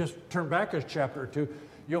 If you just turn back a chapter or two,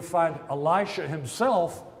 you'll find Elisha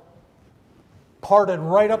himself parted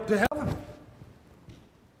right up to heaven.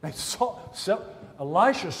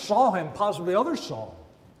 Elisha saw him, possibly others saw him.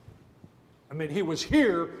 I mean, he was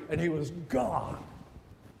here and he was gone.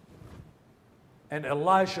 And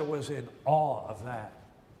Elisha was in awe of that.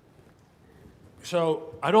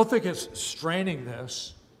 So I don't think it's straining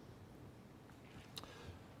this.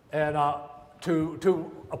 And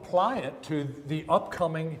to apply it to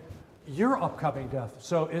your upcoming death.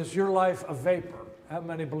 So is your life a vapor? How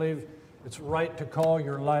many believe It's right to call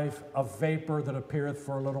your life a vapor that appeareth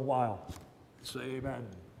for a little while. Say amen.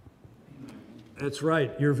 It's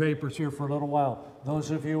right. Your vapor's here for a little while.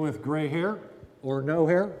 Those of you with gray hair or no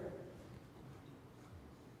hair,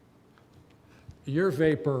 your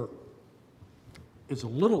vapor is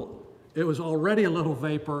it was already a little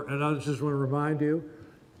vapor, and I just want to remind you,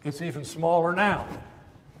 it's even smaller now.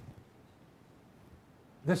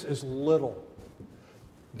 This is little.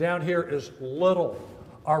 Down here is little.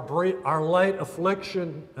 Our light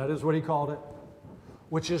affliction, that is what he called it,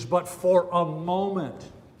 which is but for a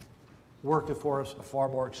moment, worketh for us a far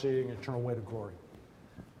more exceeding eternal weight of glory.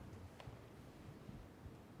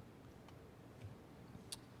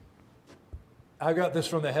 I got this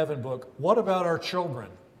from the Heaven book. What about our children?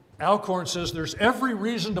 Alcorn says there's every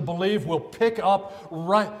reason to believe we'll pick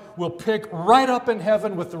right up in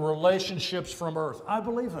heaven with the relationships from earth. I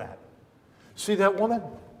believe that. See that woman?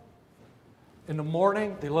 In the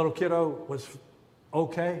morning, the little kiddo was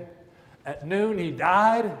okay. At noon, he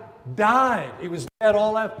died. He was dead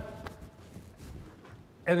all that.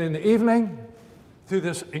 And in the evening, through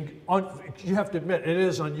this, you have to admit, it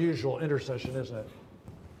is unusual intercession, isn't it?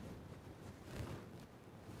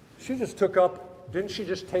 She just didn't she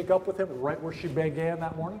just take up with him right where she began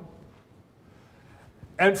that morning?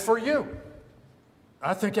 And for you,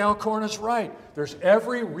 I think Alcorn is right. There's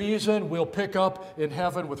every reason we'll pick up in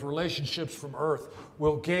heaven with relationships from earth.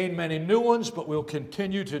 We'll gain many new ones, but we'll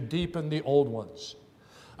continue to deepen the old ones.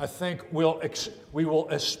 I think we will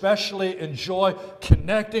especially enjoy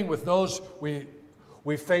connecting with those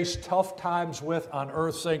we face tough times with on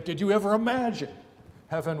earth, saying, did you ever imagine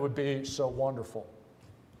heaven would be so wonderful?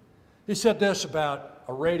 He said this about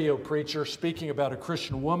a radio preacher speaking about a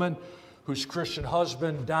Christian woman whose Christian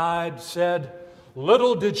husband died, said,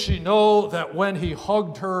 little did she know that when she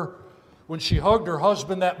hugged her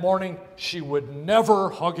husband that morning, she would never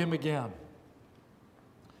hug him again.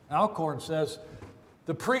 Alcorn says,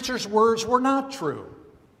 the preacher's words were not true.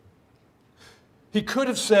 He could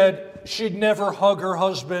have said she'd never hug her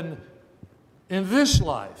husband in this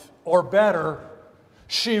life, or better,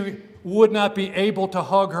 she would not be able to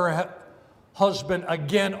hug her husband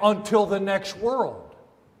again until the next world.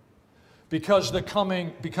 Because of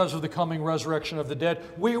the coming resurrection of the dead,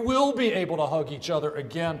 we will be able to hug each other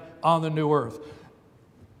again on the new earth.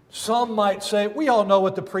 Some might say, we all know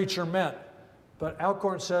what the preacher meant. But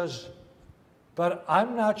Alcorn says, but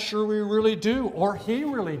I'm not sure we really do, or he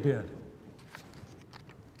really did.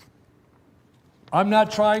 I'm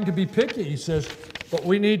not trying to be picky, he says, but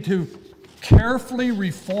we need to carefully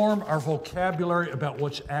reform our vocabulary about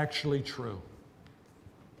what's actually true.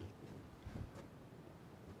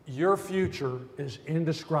 Your future is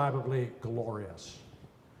indescribably glorious.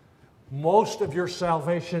 Most of your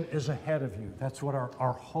salvation is ahead of you. That's what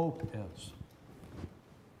our hope is.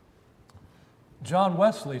 John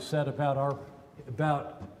Wesley said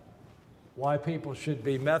about why people should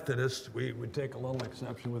be Methodists. We would take a little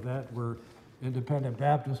exception with that. We're independent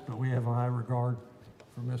Baptists, but we have a high regard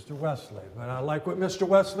for Mr. Wesley. But I like what Mr.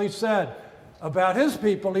 Wesley said about his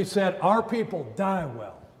people. He said, our people die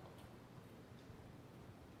well.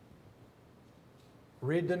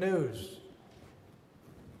 Read the news.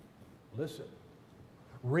 Listen.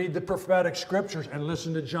 Read the prophetic scriptures and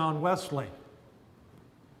listen to John Wesley.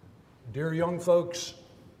 Dear young folks,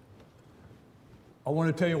 I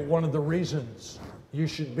want to tell you one of the reasons you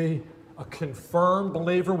should be a confirmed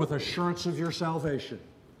believer with assurance of your salvation.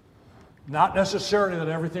 Not necessarily that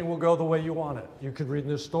everything will go the way you want it. You could read in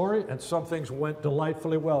this story, and some things went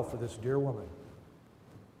delightfully well for this dear woman.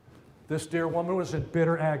 This dear woman was in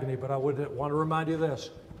bitter agony, but I would want to remind you this.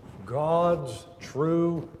 God's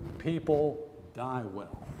true people die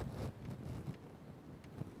well.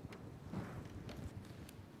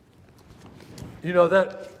 You know,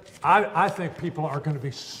 that I think people are going to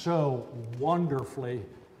be so wonderfully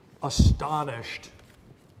astonished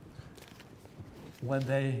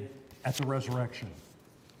at the resurrection.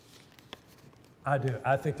 I do.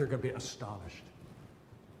 I think they're going to be astonished.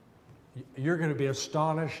 You're going to be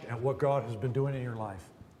astonished at what God has been doing in your life.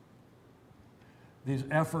 These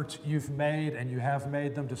efforts you've made, and you have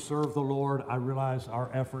made them to serve the Lord, I realize our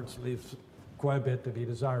efforts leave quite a bit to be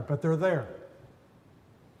desired, but they're there.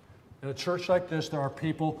 In a church like this, there are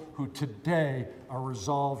people who today are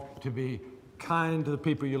resolved to be kind to the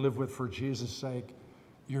people you live with for Jesus' sake.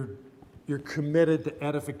 You're committed to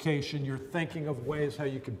edification. You're thinking of ways how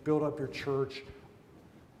you can build up your church.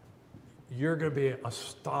 You're going to be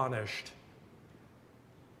astonished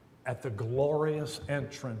at the glorious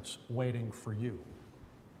entrance waiting for you.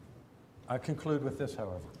 I conclude with this,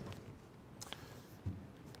 however.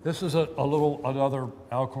 This is another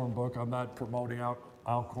Alcorn book. I'm not promoting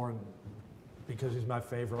Alcorn because he's my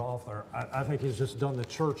favorite author. I think he's just done the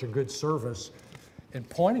church a good service in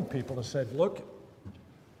pointing people to say, look,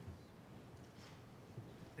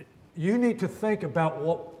 you need to think about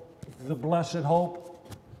what the blessed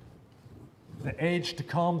hope, the age to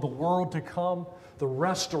come, the world to come, the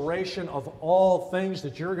restoration of all things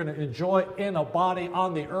that you're going to enjoy in a body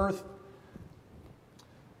on the earth.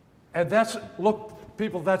 And that's, look,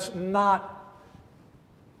 people, that's not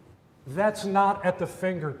at the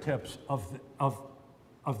fingertips of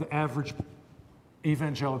the average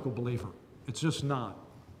evangelical believer. It's just not.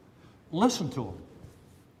 Listen to them.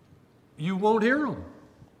 You won't hear them.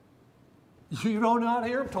 You do not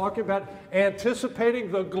hear them talking about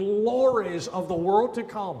anticipating the glories of the world to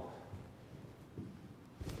come.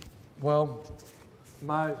 Well,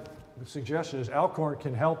 my suggestion is Alcorn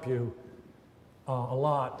can help you a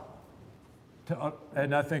lot.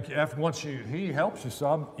 And I think once he helps you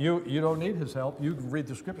some, you don't need his help. You read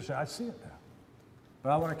the scripture and say, I see it now.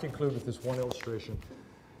 But I want to conclude with this one illustration.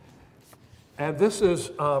 And this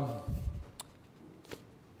is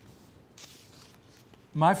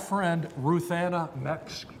my friend Ruth Anna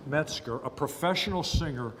Metzger, a professional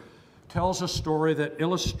singer, tells a story that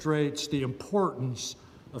illustrates the importance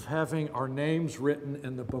of having our names written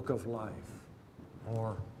in the book of life,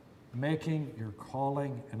 or making your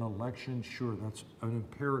calling and election sure. That's an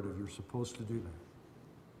imperative. You're supposed to do that.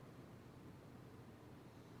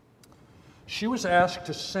 She was asked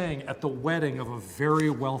to sing at the wedding of a very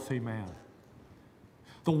wealthy man.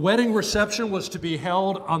 The wedding reception was to be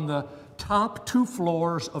held on the top 2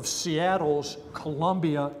 floors of Seattle's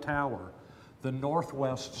Columbia Tower, the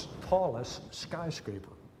Northwest's tallest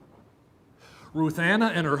skyscraper. Ruth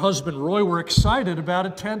Anna and her husband Roy were excited about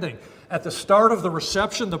attending. At the start of the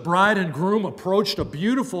reception, the bride and groom approached a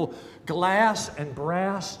beautiful glass and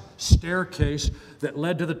brass staircase that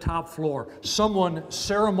led to the top floor. Someone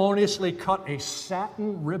ceremoniously cut a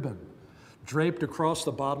satin ribbon draped across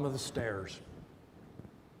the bottom of the stairs.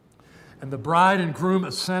 And the bride and groom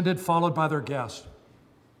ascended, followed by their guests.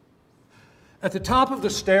 At the top of the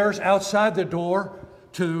stairs, outside the door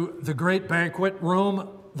to the great banquet room,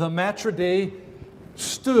 the maitre d'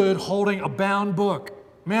 stood holding a bound book.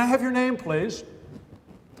 May I have your name, please?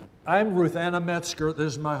 I'm Ruth Anna Metzger.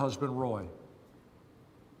 This is my husband, Roy.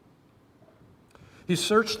 He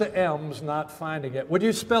searched the M's, not finding it. Would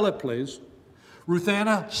you spell it, please? Ruth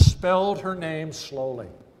Anna spelled her name slowly.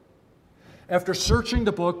 After searching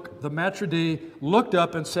the book, the maitre d' looked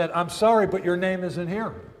up and said, I'm sorry, but your name isn't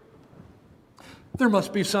here. There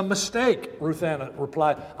must be some mistake, Ruth Anna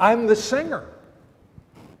replied. I'm the singer.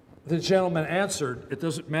 The gentleman answered, it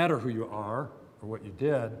doesn't matter who you are or what you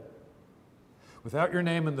did. Without your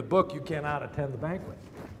name in the book, you cannot attend the banquet.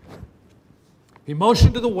 He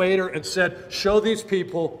motioned to the waiter and said, show these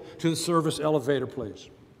people to the service elevator, please.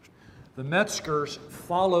 The Metzgers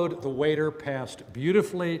followed the waiter past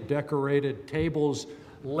beautifully decorated tables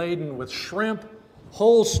laden with shrimp,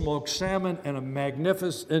 whole smoked salmon, and a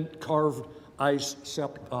magnificent carved ice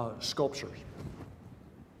sculptures.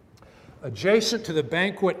 Adjacent to the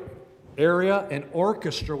banquet area, an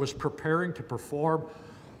orchestra was preparing to perform.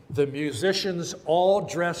 The musicians all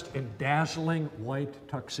dressed in dazzling white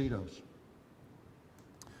tuxedos.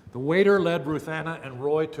 The waiter led Ruth Anna and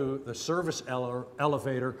Roy to the service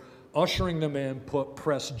elevator, ushering them in,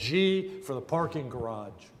 press G for the parking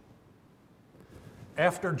garage.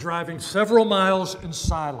 After driving several miles in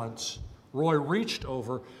silence, Roy reached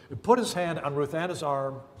over and put his hand on Ruth Anna's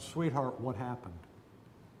arm. Sweetheart, what happened?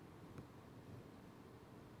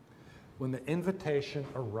 When the invitation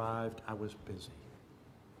arrived, I was busy,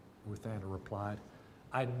 Ruth Anna replied.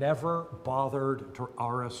 I never bothered to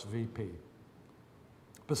RSVP.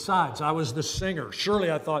 Besides, I was the singer.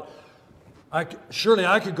 Surely I thought, surely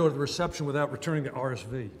I could go to the reception without returning the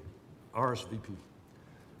RSVP.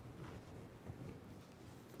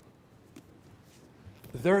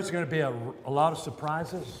 There's going to be a lot of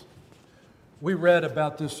surprises. We read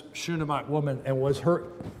about this Shunammite woman and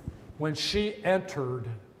when she entered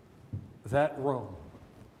that room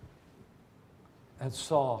and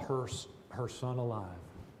saw her son alive.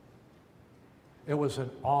 It was an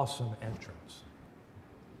awesome entrance.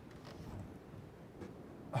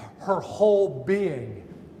 Her whole being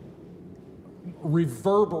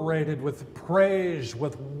reverberated with praise,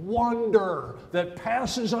 with wonder that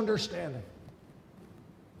passes understanding.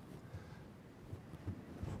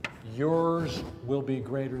 Yours will be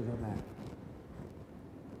greater than that.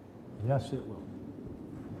 Yes, it will.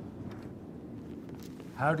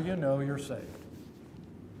 How do you know you're saved?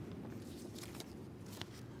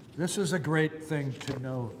 This is a great thing to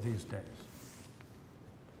know these days.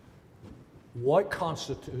 what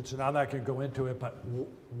constitutes, and I'm not going to go into it, but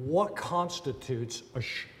what constitutes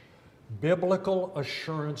biblical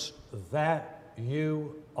assurance that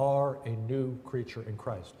you are a new creature in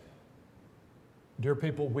Christ? Dear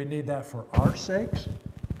people, we need that for our sakes,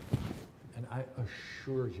 and I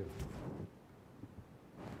assure you,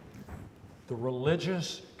 the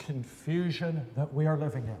religious confusion that we are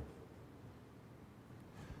living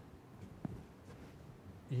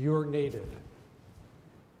in, you're needed.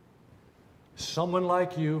 Someone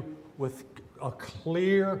like you with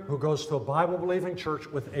who goes to a Bible-believing church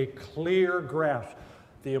with a clear grasp.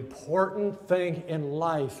 The important thing in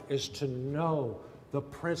life is to know the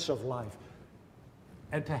Prince of Life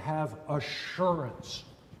and to have assurance.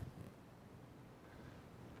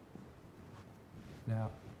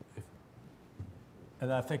 Now,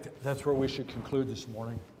 and I think that's where we should conclude this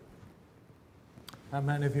morning. How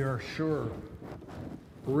many of you are sure,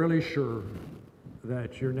 really sure,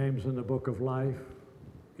 that your name's in the book of life?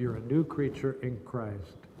 You're a new creature in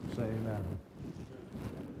Christ. Say amen.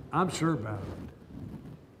 I'm sure about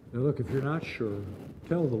it. Now look, if you're not sure,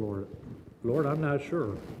 tell the Lord, Lord, I'm not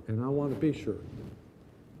sure, and I want to be sure.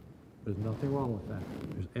 There's nothing wrong with that.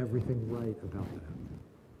 There's everything right about that.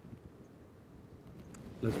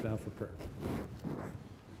 Let's bow for prayer.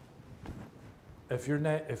 If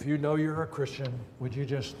you know you're a Christian, would you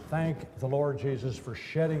just thank the Lord Jesus for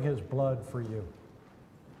shedding his blood for you?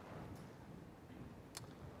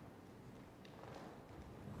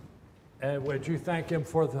 And would you thank him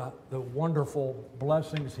for the wonderful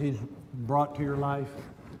blessings he's brought to your life?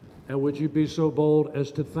 And would you be so bold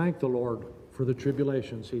as to thank the Lord for the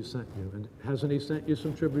tribulations he sent you? And hasn't he sent you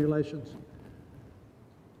some tribulations?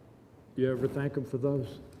 You ever thank him for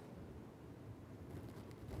those?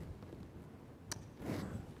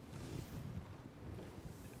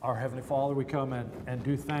 Our Heavenly Father, we come and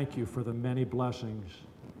do thank you for the many blessings,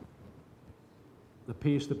 the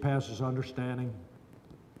peace that passes understanding.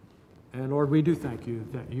 And Lord, we do thank you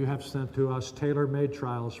that you have sent to us tailor-made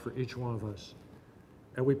trials for each one of us.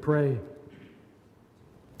 And we pray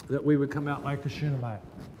that we would come out like the Shunammite.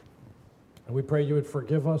 And we pray you would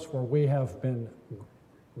forgive us where we have been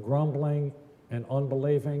grumbling and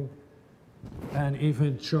unbelieving and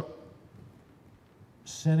even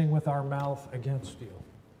sinning with our mouth against you.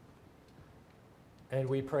 And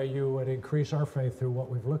we pray you would increase our faith through what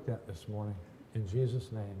we've looked at this morning. In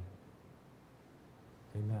Jesus' name,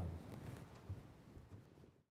 amen.